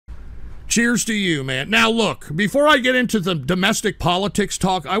Cheers to you, man. Now, look, before I get into the domestic politics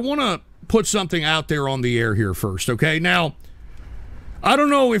talk, I want to put something out there on the air here first, okay? Now, I don't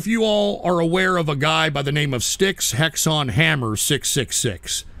know if you all are aware of a guy by the name of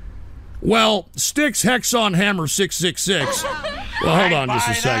shexenhammer666. Well, shexenhammer666. Well, hold on just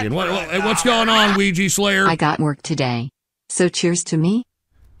a second. What's going on, Ouija Slayer? I got work today. So cheers to me?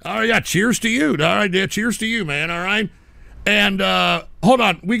 Oh, yeah, cheers to you. All right, yeah, cheers to you, man, all right? And, hold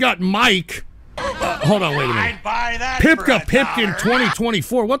on, we got Mike. Hold on, wait a minute. I'd buy that Pipka for $1. Pipkin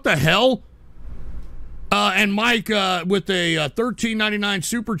 2024. What the hell? And Mike, with a $13.99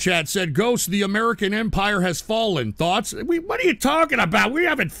 super chat, said, Ghost, the American Empire has fallen. Thoughts? What are you talking about? We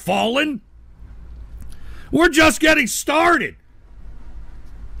haven't fallen. We're just getting started.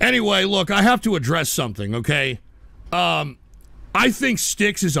 Anyway, look, I have to address something, okay? I think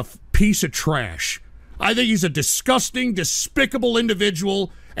Styx is a piece of trash. I think he's a disgusting, despicable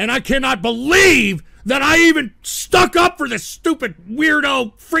individual, and I cannot believe that I even stuck up for this stupid,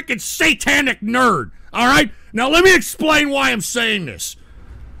 weirdo, freaking satanic nerd. All right? Now, let me explain why I'm saying this.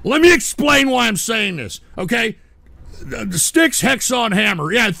 Okay? Styx Hexon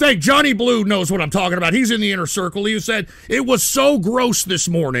Hammer. Yeah, I think Johnny Blue knows what I'm talking about. He's in the inner circle. He said, it was so gross this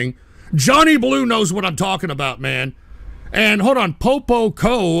morning. Johnny Blue knows what I'm talking about, man. And hold on, Popo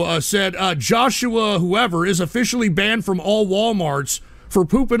Co. Said, Joshua whoever is officially banned from all Walmarts for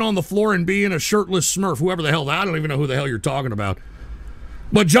pooping on the floor and being a shirtless Smurf. Whoever the hell, I don't even know who the hell you're talking about.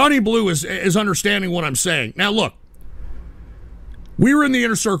 But Johnny Blue is understanding what I'm saying. Now, look, we were in the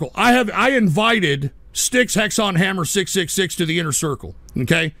inner circle. I invited Styx Hexon Hammer 666 to the inner circle,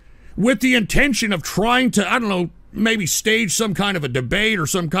 okay, with the intention of trying to, I don't know, maybe stage some kind of a debate or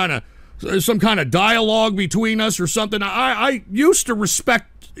some kind of dialogue between us or something. I used to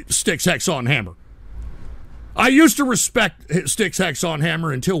respect Styx Hexon Hammer. I used to respect Styx Hexon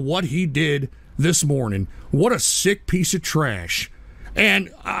Hammer until what he did this morning. What a sick piece of trash. And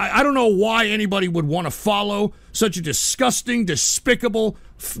I don't know why anybody would want to follow such a disgusting, despicable,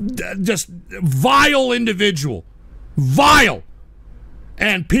 just vile individual. Vile.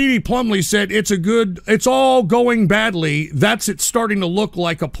 And Petey Plumley said, it's all going badly. That's it starting to look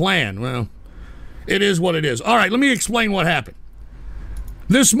like a plan. Well, it is what it is. All right, let me explain what happened.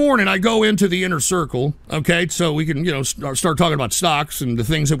 This morning, I go into the inner circle, okay, so we can, start talking about stocks and the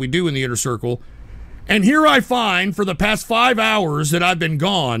things that we do in the inner circle. And here I find, for the past 5 hours that I've been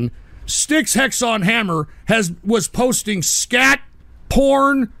gone, Styx Hexon Hammer was posting scat,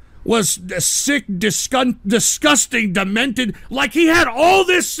 porn, was sick, disgusting, demented, like he had all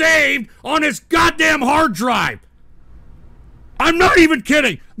this saved on his goddamn hard drive. I'm not even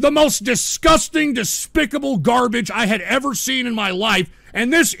kidding. The most disgusting, despicable garbage I had ever seen in my life,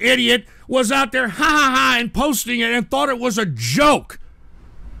 and this idiot was out there ha and posting it and thought it was a joke.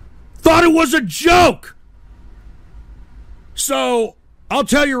 So, I'll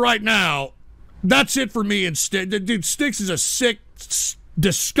tell you right now, that's it for me instead. Dude, Styx is a sick,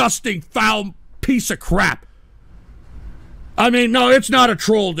 disgusting, foul piece of crap. I mean, no, it's not a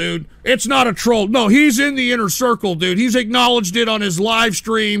troll, dude. It's not a troll. No, he's in the inner circle, dude. He's acknowledged it on his live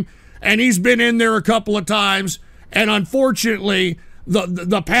stream, and he's been in there a couple of times. And unfortunately,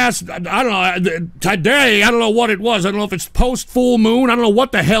 the past, I don't know, today, I don't know what it was. I don't know if it's post full moon. I don't know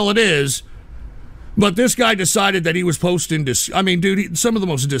what the hell it is. But this guy decided that he was posting this. I mean, dude, some of the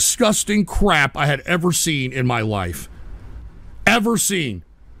most disgusting crap I had ever seen in my life. Ever seen.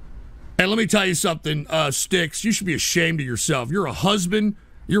 And let me tell you something, Styx, you should be ashamed of yourself. You're a husband,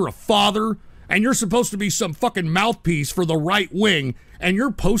 you're a father, and you're supposed to be some fucking mouthpiece for the right wing, and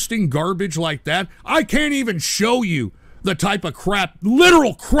you're posting garbage like that? I can't even show you the type of crap,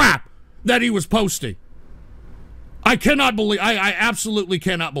 literal crap, that he was posting. I cannot believe, I absolutely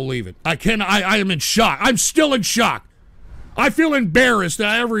cannot believe it. I am in shock. I'm still in shock. I feel embarrassed that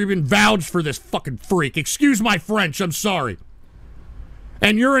I ever even vouched for this fucking freak. Excuse my French, I'm sorry.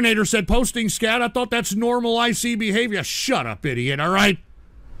 And Urinator said, posting scat, I thought that's normal IC behavior. Shut up, idiot, all right?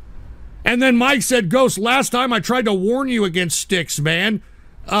 And then Mike said, Ghost, last time I tried to warn you against Styx, man.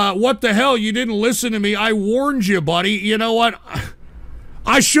 What the hell? You didn't listen to me. I warned you, buddy. You know what?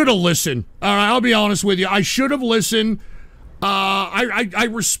 I should have listened. All right, I'll be honest with you. I should have listened. I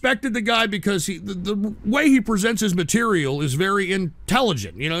respected the guy because the way he presents his material is very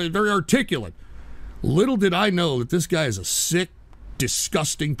intelligent, very articulate. Little did I know that this guy is a sick,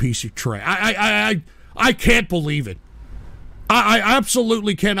 disgusting piece of trash. I can't believe it. I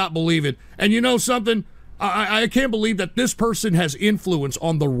absolutely cannot believe it. And you know something? I can't believe that this person has influence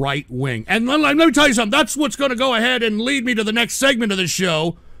on the right wing. And let me tell you something. That's what's going to go ahead and lead me to the next segment of the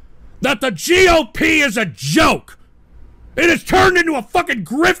show. That the GOP is a joke. It has turned into a fucking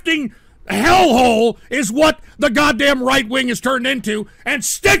grifting, hellhole is what the goddamn right wing has turned into. And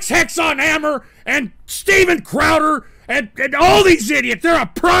Sticks Hex on Hammer and Steven Crowder and all these idiots, they're a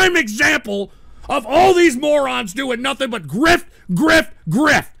prime example of all these morons doing nothing but grift, grift,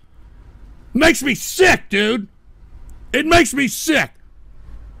 grift. Makes me sick, dude. It makes me sick.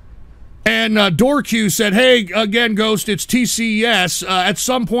 And Dorq said, hey, again, Ghost, it's TCS. At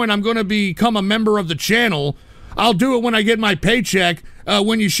some point, I'm going to become a member of the channel. I'll do it when I get my paycheck.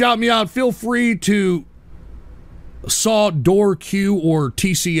 When you shout me out, feel free to saw Dorq or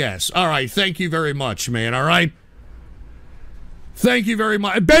TCS. All right, thank you very much, man, all right? Thank you very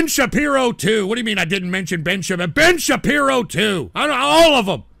much. Ben Shapiro, too. What do you mean I didn't mention Ben Shapiro? Ben Shapiro, too. I don't know, all of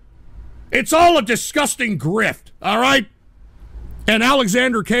them. It's all a disgusting grift, all right? And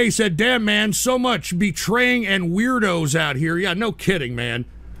Alexander K. said, damn, man, so much betraying and weirdos out here. Yeah, no kidding, man.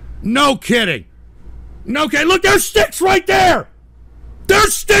 No kidding. No kidding. Look, there's Sticks right there.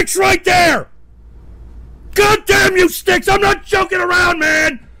 There's Sticks right there. God damn you, Sticks. I'm not joking around,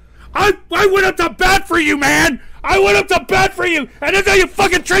 man. I went up to bat for you, man. I went up to bat for you. And that's how you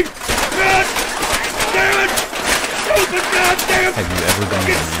fucking treat... God damn it. Stupid goddamn... Have you ever done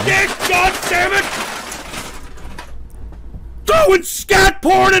Sticks, God damn it. Throwing scat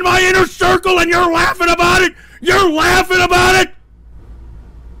porn in my inner circle and you're laughing about it? You're laughing about it?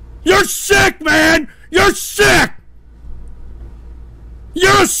 You're sick, man! You're sick!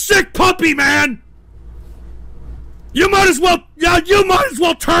 You're a sick puppy, man! You might as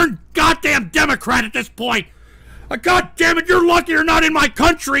well turn goddamn Democrat at this point. God damn it, you're lucky you're not in my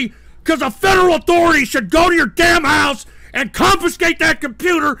country, because a federal authority should go to your damn house and confiscate that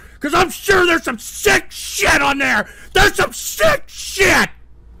computer, because I'm sure there's some sick shit on there. There's some sick shit.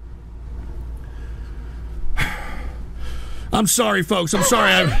 I'm sorry, folks. I'm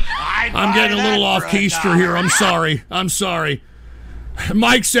sorry. I'm getting a little off keister here. I'm sorry. I'm sorry.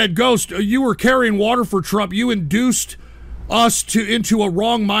 Mike said, Ghost, you were carrying water for Trump. You induced us into a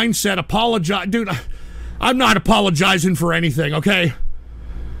wrong mindset. Apologize. Dude, I'm not apologizing for anything, okay?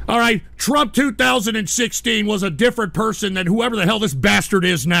 All right, Trump 2016 was a different person than whoever the hell this bastard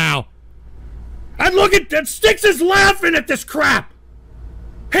is now. And look at that, Sticks is laughing at this crap.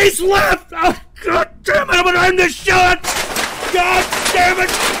 He's laughing. Oh, God damn it, I'm gonna end this show. God damn it.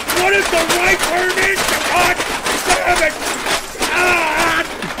 What is the right turn into? God damn it.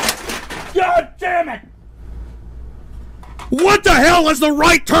 Ah, God damn it. What the hell has the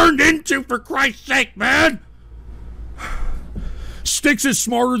right turned into, for Christ's sake, man? Sticks is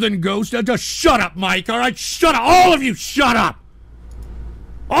smarter than Ghost. Just shut up, Mike, all right? Shut up. All of you, shut up.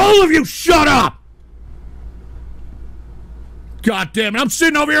 All of you, shut up. God damn it. I'm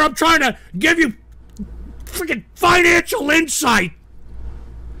sitting over here. I'm trying to give you freaking financial insight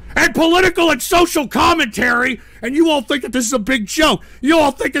and political and social commentary, and you all think that this is a big joke. You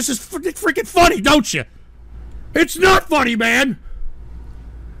all think this is freaking funny, don't you? It's not funny, man.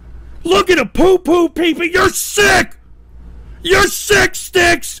 Look at a poo-poo peepee. You're sick. You're sick,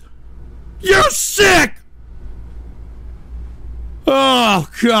 Sticks! You're sick! Oh,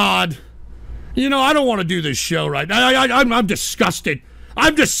 God. You know, I don't want to do this show right now. I'm disgusted.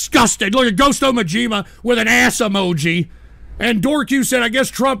 I'm disgusted. Look at Ghost Omajima with an ass emoji. And Dorq said, I guess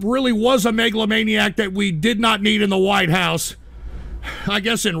Trump really was a megalomaniac that we did not need in the White House. I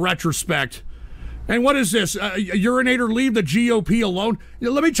guess in retrospect. And what is this? Urinator, leave the GOP alone?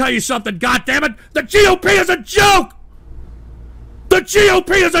 Let me tell you something, goddammit. The GOP is a joke! The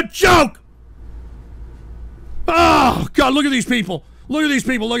GOP is a joke! Oh, God, look at these people. Look at these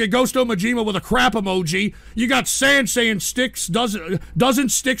people. Look at Ghost Omajima with a crap emoji. You got Sand saying Sticks doesn't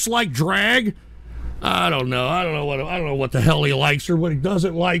Sticks like drag? I don't know. I don't know what the hell he likes or what he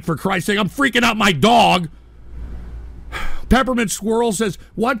doesn't like, for Christ's sake. I'm freaking out my dog. Peppermint Squirrel says,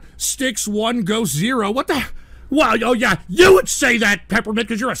 what? Sticks 1, Ghost 0. What the? Wow, oh yeah, you would say that, Peppermint,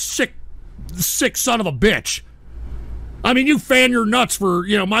 because you're a sick son of a bitch. I mean, you fan your nuts for,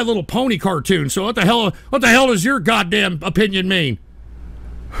 you know, My Little Pony cartoon. So what the hell does your goddamn opinion mean?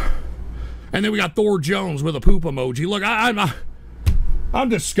 And then we got Thor Jones with a poop emoji. Look, I'm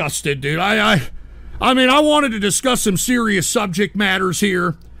disgusted, dude. I mean, I wanted to discuss some serious subject matters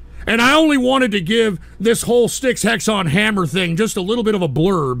here, and I only wanted to give this whole Sticks Hex on Hammer thing just a little bit of a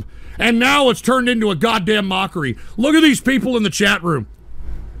blurb, and now it's turned into a goddamn mockery. Look at these people in the chat room.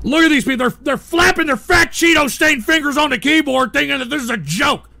 Look at these people. They're flapping their fat Cheeto-stained fingers on the keyboard thinking that this is a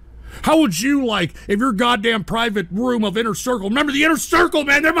joke. How would you like if your goddamn private room of Inner Circle, remember the Inner Circle,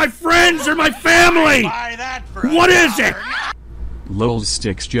 man, they're my friends, they're my family. Buy that for what is it? Lol,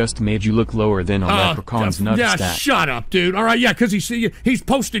 Sticks just made you look lower than a leprechaun's nut yeah, stat. Shut up, dude. All right, yeah, because he's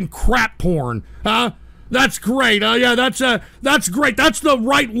posting crap porn. That's great. Yeah, that's great. That's the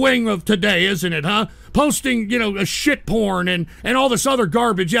right wing of today, isn't it, huh? Posting, a shit porn and all this other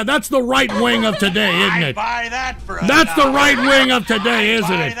garbage. Yeah, that's the right wing of today, isn't it? Buy that for That's the right wing of today,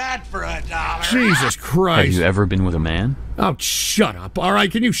 isn't it? Buy that for $1. Jesus Christ. Have you ever been with a man? Oh, shut up. All right,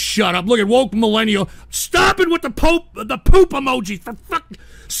 can you shut up? Look at woke millennial. Stop it with the poop emoji. For fuck.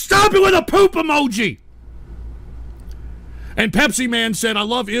 Stop it with the poop emoji. And Pepsi Man said, I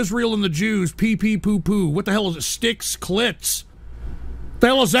love Israel and the Jews. Pee pee poo poo. What the hell is it? Sticks, clits. The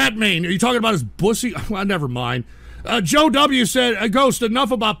hell does that mean? Are you talking about his bussy? Well, never mind. Joe W. said, Ghost,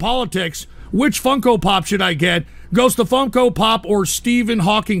 enough about politics. Which Funko Pop should I get? Ghost, the Funko Pop or Stephen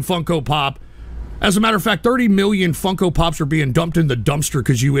Hawking Funko Pop? As a matter of fact, 30 million Funko Pops are being dumped in the dumpster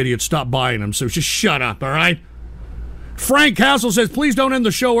because you idiots stopped buying them. So just shut up, all right? Frank Castle says, please don't end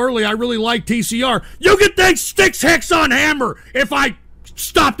the show early. I really like TCR. You can thank Sticks Hex on Hammer if I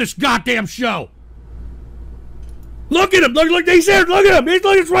stop this goddamn show. Look at him. Look, he's here. Look at him.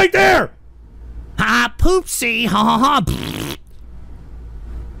 It's right there. Ha, poopsie. Ha, ha, ha.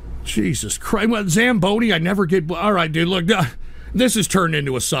 Jesus Christ. What, Zamboni, I never get... All right, dude, look. This has turned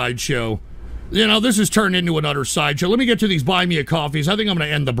into a sideshow. This has turned into an utter sideshow. Let me get to these Buy Me a Coffees. I think I'm going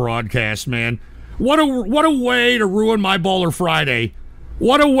to end the broadcast, man. What a way to ruin my Baller Friday.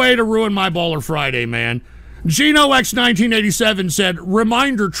 What a way to ruin my Baller Friday, man. Gino X 1987 said,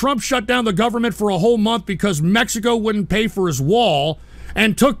 reminder, Trump shut down the government for a whole month because Mexico wouldn't pay for his wall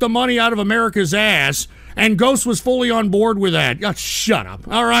and took the money out of America's ass, and Ghost was fully on board with that. Oh, shut up,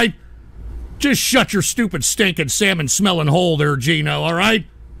 all right? Just shut your stupid stinking salmon-smelling hole there, Gino, all right?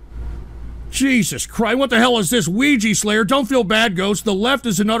 Jesus Christ, what the hell is this? Ouija Slayer, don't feel bad, Ghost. The left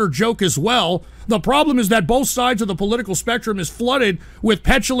is an utter joke as well. The problem is that both sides of the political spectrum is flooded with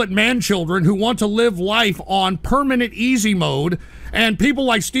petulant man-children who want to live life on permanent easy mode, and people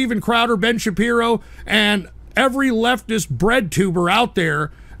like Steven Crowder, Ben Shapiro, and every leftist bread tuber out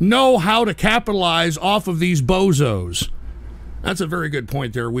there know how to capitalize off of these bozos. That's a very good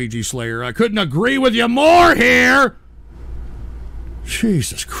point there, Ouija Slayer. I couldn't agree with you more here.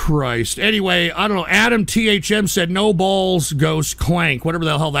 Jesus Christ. Anyway, I don't know. Adam THM said no balls, Ghost, clank, whatever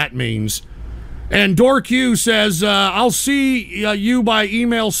the hell that means. And DoorQ says, I'll see you by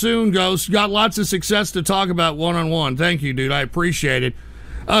email soon, Ghost. Got lots of success to talk about one-on-one. Thank you, dude. I appreciate it.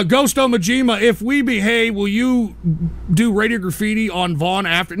 Ghost Omajima, if we behave, will you do radio graffiti on Vaughn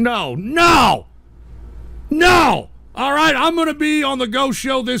after? No. All right, I'm going to be on the Ghost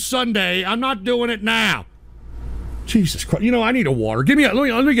Show this Sunday. I'm not doing it now. Jesus Christ. I need a water.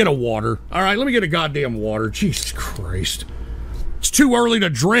 Let me get a water. All right, let me get a goddamn water. Jesus Christ. It's too early to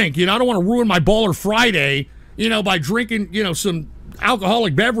drink. I don't want to ruin my Baller Friday, by drinking, some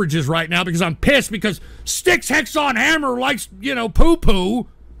alcoholic beverages right now because I'm pissed because Sticks Hex on Hammer likes, poo-poo.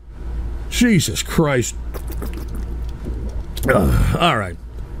 Jesus Christ. All right.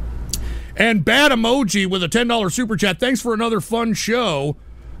 And Bad Emoji with a $10 super chat. Thanks for another fun show.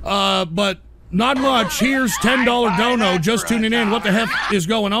 But not much. Here's $10 dono. Just tuning in. What the heck is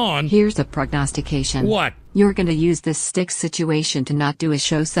going on? Here's a prognostication. What? You're going to use this Sticks situation to not do a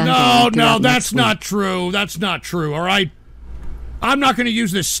show Sunday. No, that's not true. That's not true, all right? I'm not going to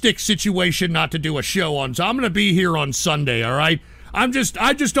use this Sticks situation not to do a show on. So I'm going to be here on Sunday, all right? I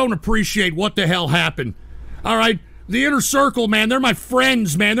just don't appreciate what the hell happened. All right? The inner circle, man, they're my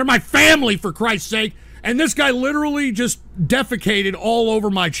friends, man. They're my family, for Christ's sake. And this guy literally just defecated all over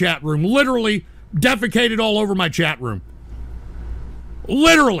my chat room. Literally defecated all over my chat room.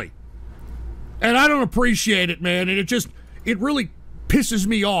 Literally. And I don't appreciate it, man. And it really pisses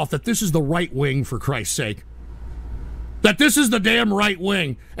me off that this is the right wing, for Christ's sake. That this is the damn right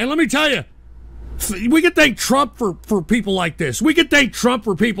wing. And let me tell you, we can thank Trump for people like this. We can thank Trump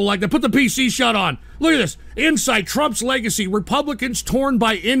for people like that. Put the PC shut on. Look at this. Inside Trump's legacy, Republicans torn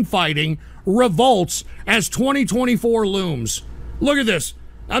by infighting, revolts as 2024 looms. Look at this.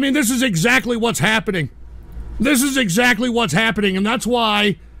 I mean, this is exactly what's happening. This is exactly what's happening, and that's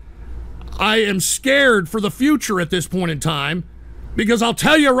why I am scared for the future at this point in time, because I'll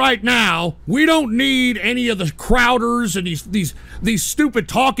tell you right now, we don't need any of the Crowders and these stupid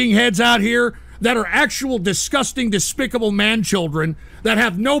talking heads out here that are actual disgusting, despicable man-children that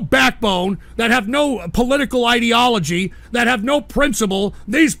have no backbone, that have no political ideology, that have no principle.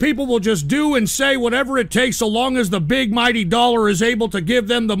 These people will just do and say whatever it takes so long as the big mighty dollar is able to give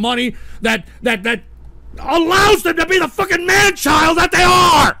them the money that allows them to be the fucking man-child that they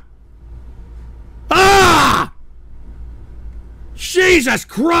are! Ah! Jesus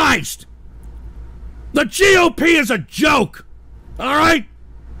Christ! The GOP is a joke, all right?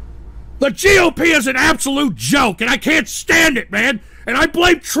 The GOP is an absolute joke, and I can't stand it, man. And I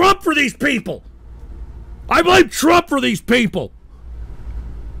blame Trump for these people. I blame Trump for these people.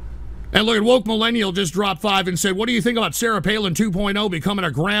 And look at Woke Millennial just dropped 5 and said, what do you think about Sarah Palin 2.0 becoming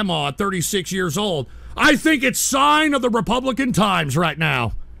a grandma at 36 years old? I think it's sign of the Republican times right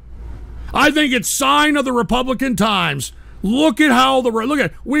now. I think it's sign of the Republican times. Look at how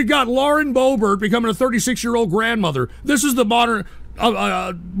we got Lauren Boebert becoming a 36-year-old grandmother. This is the modern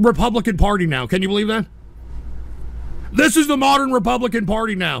Republican Party now. Can you believe that? This is the modern Republican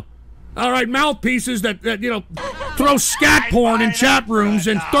Party now. All right, mouthpieces that throw scat porn in chat rooms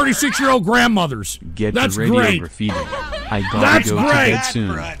and 36-year-old grandmothers. That's radio great. Graffiti. I gotta That's go great. to bed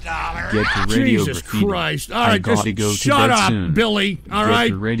soon. Get to radio Jesus graffiti. Christ. All right, I gotta just go to shut bed up, soon. Billy. All Get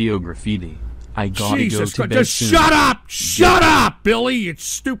right? to radio graffiti. I gotta Jesus go to Christ. bed Just soon. shut up. Shut up, Billy, you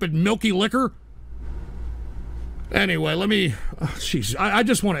stupid milky liquor. Anyway, let me... Jeez, I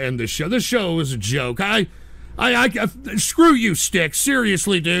just want to end this show. This show is a joke. I screw you, Stick.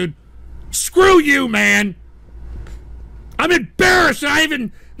 Seriously, dude. Screw you, man. I'm embarrassed. I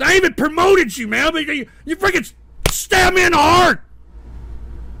even promoted you, man. You freaking stab me in the heart.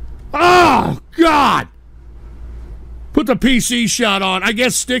 Oh, God. Put the PC shot on. I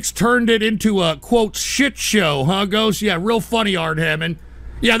guess Sticks turned it into a, quote, shit show, huh, Ghost? Yeah, real funny, Art Hammond.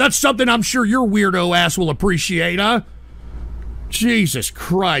 Yeah, that's something I'm sure your weirdo ass will appreciate, huh? Jesus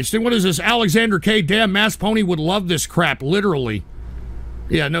Christ. And what is this? Alexander K. Damn, Mass Pony would love this crap, literally.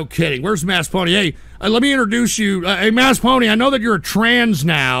 Yeah, no kidding. Where's Mass Pony? Hey, let me introduce you. Hey, Mass Pony, I know that you're a trans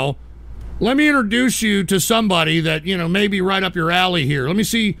now. Let me introduce you to somebody that, may be right up your alley here. Let me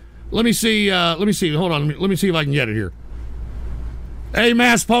see. Hold on. Let me see if I can get it here. Hey,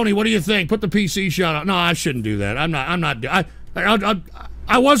 Mass Pony, what do you think? Put the PC shot on. No, I shouldn't do that. I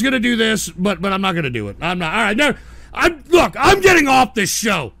was going to do this, but I'm not going to do it. I'm not. All right. Now, look, I'm getting off this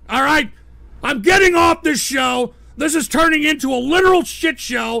show. All right? I'm getting off this show. This is turning into a literal shit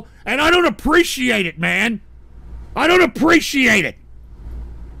show, and I don't appreciate it, man. I don't appreciate it.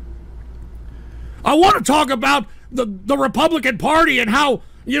 I want to talk about the Republican Party and how,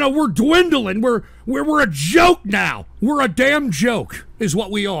 we're dwindling. We're a joke now. We're a damn joke, is what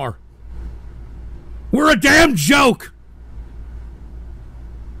we are. We're a damn joke.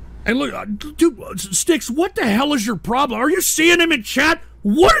 And look, dude, Sticks, what the hell is your problem? Are you seeing him in chat?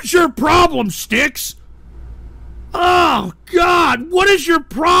 What is your problem, Sticks? Oh, God, what is your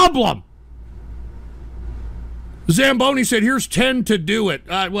problem? Zamboni said, here's 10 to do it.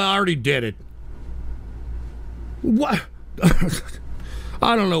 Well, I already did it. What?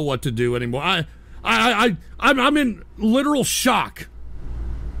 I don't know what to do anymore. I'm in literal shock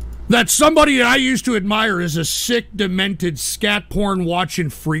that somebody that I used to admire is a sick, demented, scat porn watching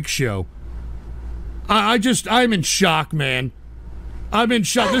freak show. I'm in shock, man. I'm in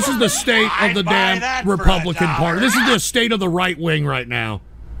shock. This is the state of the damn Republican Party. This is the state of the right wing right now.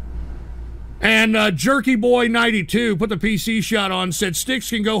 And Jerky Boy 92 put the PC shot on, said Sticks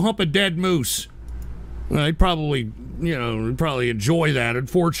can go hump a dead moose. Well, he'd probably, enjoy that.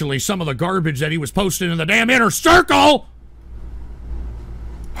 Unfortunately, some of the garbage that he was posting in the damn inner circle.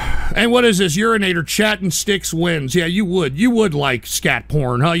 And what is this? Urinator chatting Sticks wins. Yeah, you would. You would like scat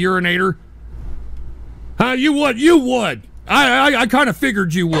porn, huh, Urinator? Huh, you would. I kind of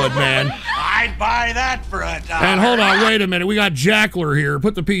figured you would, man. I'd buy that for $1. And hold on, wait a minute. We got Jackler here.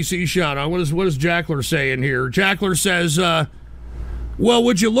 Put the PC shot on. What is Jackler saying here? Jackler says, well,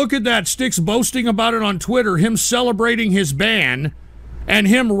 would you look at that? Sticks boasting about it on Twitter, him celebrating his ban, and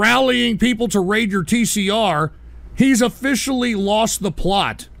him rallying people to raid your TCR. He's officially lost the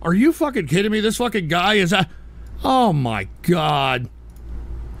plot. Are you fucking kidding me? This fucking guy is a... Oh, my God.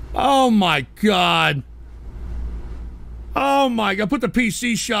 Oh, my God. Oh, my God. Put the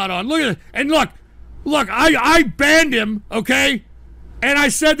PC shot on. Look at it. And look, I banned him, okay? And I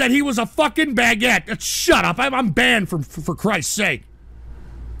said that he was a fucking baguette. Shut up. I'm banned for Christ's sake.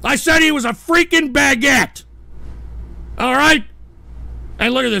 I said he was a freaking baguette. All right?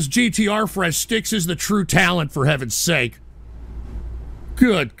 And look at this GTR fresh. Sticks is the true talent, for heaven's sake.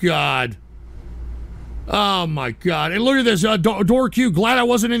 Good God. Oh, my God. And look at this. Door Q, glad I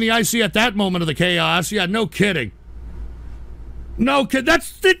wasn't in the IC at that moment of the chaos. Yeah, no kidding. No kid,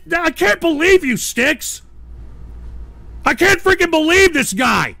 I can't believe you, Sticks. I can't freaking believe this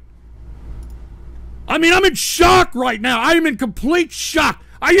guy. I mean, I'm in shock right now. I am in complete shock.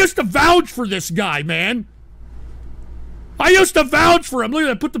 I used to vouch for this guy, man. I used to vouch for him. Look at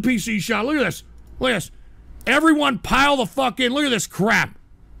that. Put the PC shot. Look at this. Look at this. Everyone pile the fuck in. Look at this crap.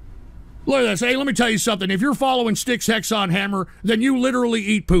 Look at this. Hey, let me tell you something. If you're following Sticks Hexon Hammer, then you literally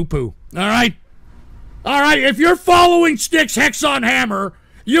eat poo-poo. All right? All right, if you're following Sticks Hexon Hammer,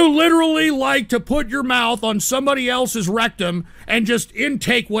 you literally like to put your mouth on somebody else's rectum and just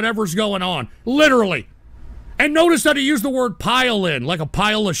intake whatever's going on. Literally. And notice that he used the word pile in, like a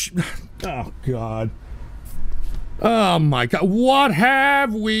pile of oh, God. Oh, my God. What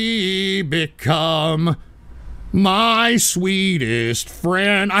have we become, my sweetest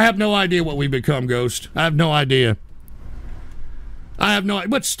friend? I have no idea what we become, Ghost. I have no idea. I have no idea.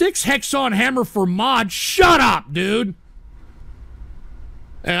 But Sticks Hexon Hammer for mod. Shut up, dude.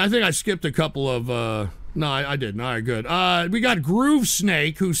 And I think I skipped a couple of, no, I didn't. All right, good. We got Groove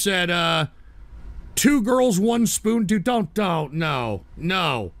Snake, who said, 2 girls, 1 spoon. Dude, don't, no.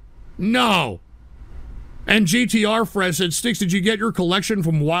 And GTR Fresh said, Sticks, did you get your collection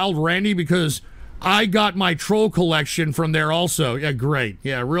from Wild Randy? Because I got my troll collection from there also. Yeah, great.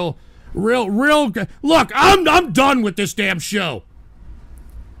 Yeah, real. Look, I'm done with this damn show.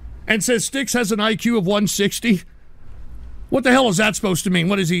 And says Sticks has an IQ of 160. What the hell is that supposed to mean?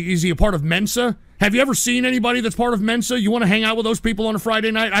 What is he? Is he a part of Mensa? Have you ever seen anybody that's part of Mensa? You want to hang out with those people on a Friday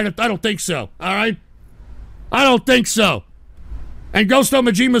night? I don't think so. All right? I don't think so. And Ghosto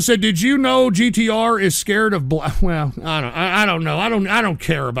Majima said, "Did you know GTR is scared of black?" Well, I don't know. I don't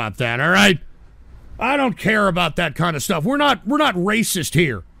care about that. All right? I don't care about that kind of stuff. We're not racist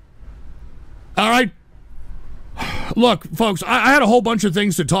here. All right? Look, folks, I had a whole bunch of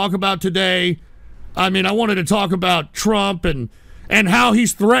things to talk about today. I mean, I wanted to talk about Trump and how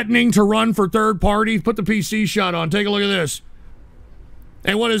he's threatening to run for third party. Put the PC shot on. Take a look at this.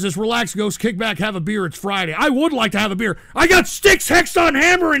 And what is this? Relax, Ghost. Kick back, have a beer. It's Friday. I would like to have a beer. I got Sticks Hexon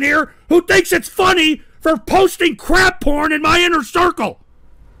Hammer in here who thinks it's funny for posting crap porn in my inner circle.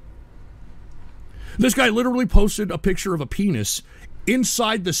 This guy literally posted a picture of a penis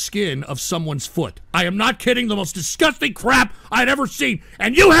inside the skin of someone's foot. I am not kidding. The most disgusting crap I'd ever seen.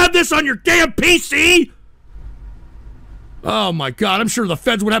 And you have this on your damn PC? Oh, my God. I'm sure the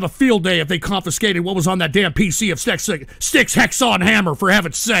feds would have a field day if they confiscated what was on that damn PC of Sticks Hexon Hammer, for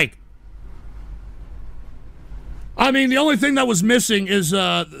heaven's sake. I mean, the only thing that was missing is,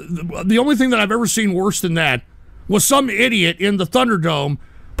 the only thing that I've ever seen worse than that was some idiot in the Thunderdome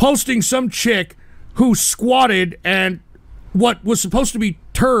posting some chick who squatted and what was supposed to be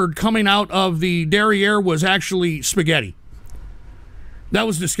turd coming out of the derriere was actually spaghetti. That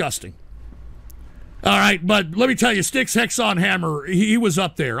was disgusting. All right, but let me tell you, Sticks Hexon Hammer, he was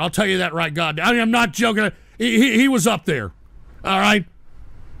up there. I'll tell you that right, God. I mean, I'm not joking. He was up there. All right?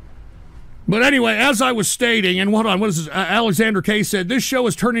 But anyway, as I was stating, and hold on, what is this? Alexander K. said, this show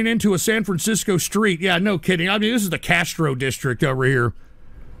is turning into a San Francisco street. Yeah, no kidding. I mean, this is the Castro district over here.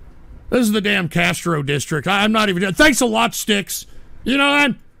 This is the damn Castro district. I'm not even... Thanks a lot, Sticks. You know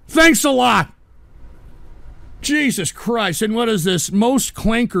what? Thanks a lot. Jesus Christ. And what is this? Most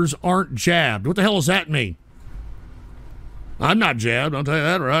clankers aren't jabbed. What the hell does that mean? I'm not jabbed. I'll tell you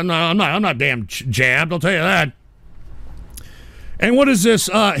that. I'm not damn jabbed. I'll tell you that. And what is this?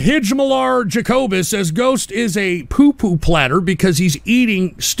 Hijmalar Jacobus says Ghost is a poo-poo platter because he's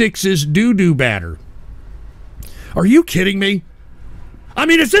eating Sticks' doo-doo batter. Are you kidding me? I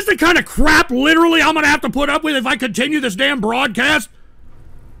mean, is this the kind of crap literally I'm going to have to put up with if I continue this damn broadcast?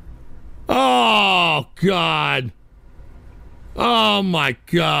 Oh, God. Oh, my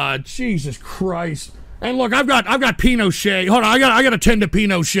God. Jesus Christ. And look, I've got Pinochet. Hold on, I got to tend to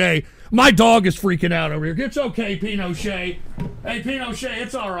Pinochet. My dog is freaking out over here. It's okay, Pinochet. Hey, Pinochet,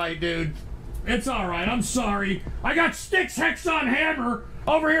 it's all right, dude. It's all right. I'm sorry. I got Sticks Hexon Hammer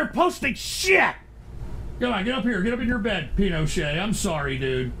over here posting shit. Come on, get up here. Get up in your bed, Pinochet. I'm sorry,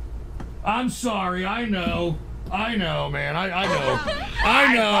 dude. I'm sorry. I know. I know, man. I know.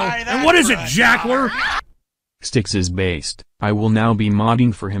 I know. And what is it, Jackler? Sticks is based. I will now be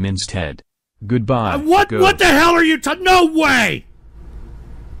modding for him instead. Goodbye. What the hell are you no way!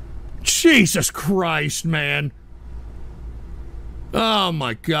 Jesus Christ, man. Oh,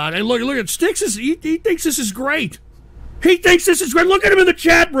 my God. And look at Sticks. He thinks this is great. He thinks this is great. Look at him in the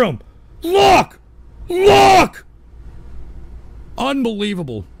chat room. Look! Look!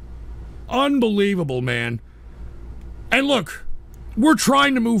 Unbelievable. Unbelievable, man. And look, we're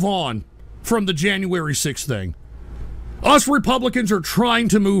trying to move on from the January 6th thing. Us Republicans are trying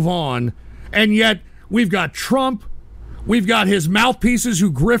to move on, and yet we've got Trump, we've got his mouthpieces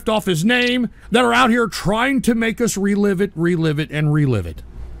who grift off his name that are out here trying to make us relive it, and relive it.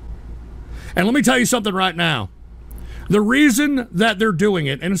 And let me tell you something right now. The reason that they're doing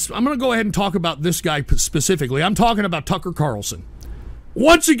it, and I'm going to go ahead and talk about this guy specifically. I'm talking about Tucker Carlson.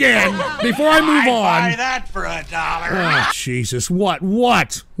 Once again, before I move on... I'd buy that for $1. Oh, Jesus.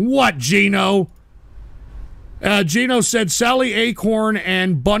 What, Gino? Gino said Sally Acorn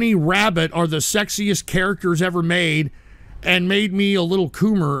and Bunny Rabbit are the sexiest characters ever made and made me a little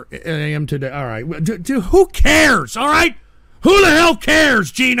coomer I am today. All right. Dude, who cares, all right? Who the hell cares,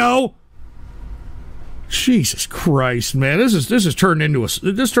 Gino? Jesus Christ, man. This is turned into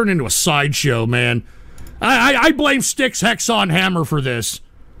a sideshow, man. I blame Styx Hexon Hammer for this.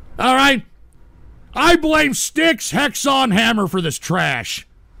 All right? I blame Styx Hexon Hammer for this trash.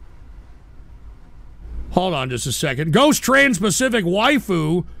 Hold on just a second. Ghost Trans-Pacific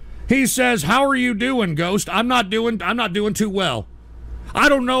Waifu, he says, "How are you doing, Ghost? I'm not doing too well. I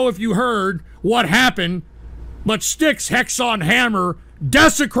don't know if you heard what happened, but Styx Hexon Hammer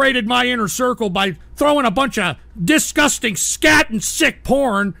desecrated my inner circle by throwing a bunch of disgusting scat and sick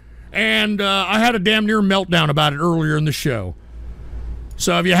porn, and I had a damn near meltdown about it earlier in the show.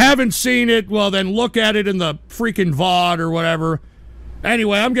 So if you haven't seen it, well, then look at it in the freaking VOD or whatever.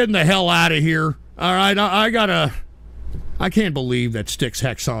 Anyway, I'm getting the hell out of here. All right, I can't believe that Styx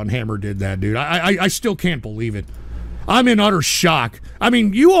Hexon Hammer did that, dude. I still can't believe it. I'm in utter shock. I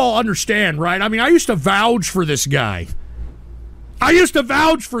mean, you all understand, right? I mean, I used to vouch for this guy.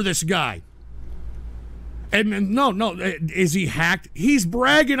 And no, is he hacked? He's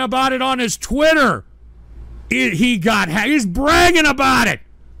bragging about it on his Twitter. He got hacked. He's bragging about it.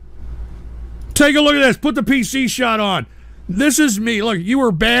 Take a look at this. Put the PC shot on. This is me. Look, you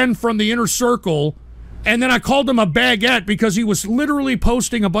were banned from the inner circle, and then I called him a baguette because he was literally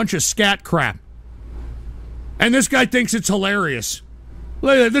posting a bunch of scat crap. And this guy thinks it's hilarious.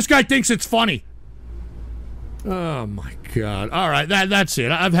 This guy thinks it's funny. Oh, my God. All right, that's it.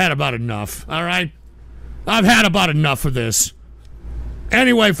 I've had about enough, all right? I've had about enough of this.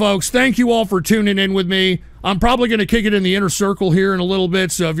 Anyway, folks, thank you all for tuning in with me. I'm probably going to kick it in the inner circle here in a little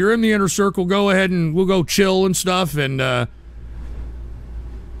bit, so if you're in the inner circle, go ahead and we'll go chill and stuff, and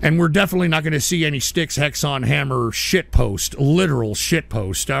we're definitely not going to see any Styx Hexon Hammer shitpost, literal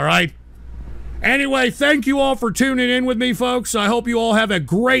shitpost, all right? Anyway, thank you all for tuning in with me, folks. I hope you all have a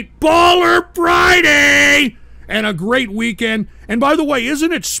great Baller Friday and a great weekend. And by the way,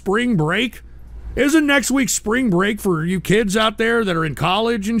 isn't it spring break? Isn't next week spring break for you kids out there that are in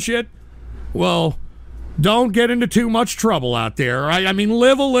college and shit? Well, don't get into too much trouble out there, all right? I mean,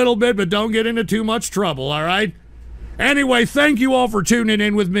 live a little bit, but don't get into too much trouble, all right? Anyway, thank you all for tuning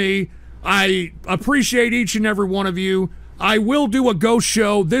in with me. I appreciate each and every one of you. I will do a ghost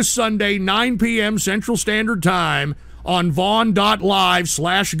show this Sunday, 9 p.m. Central Standard Time on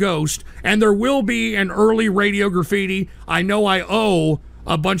Vaughn.live/ghost, and there will be an early radio graffiti. I know I owe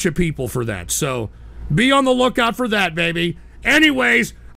a bunch of people for that, so be on the lookout for that, baby. Anyways,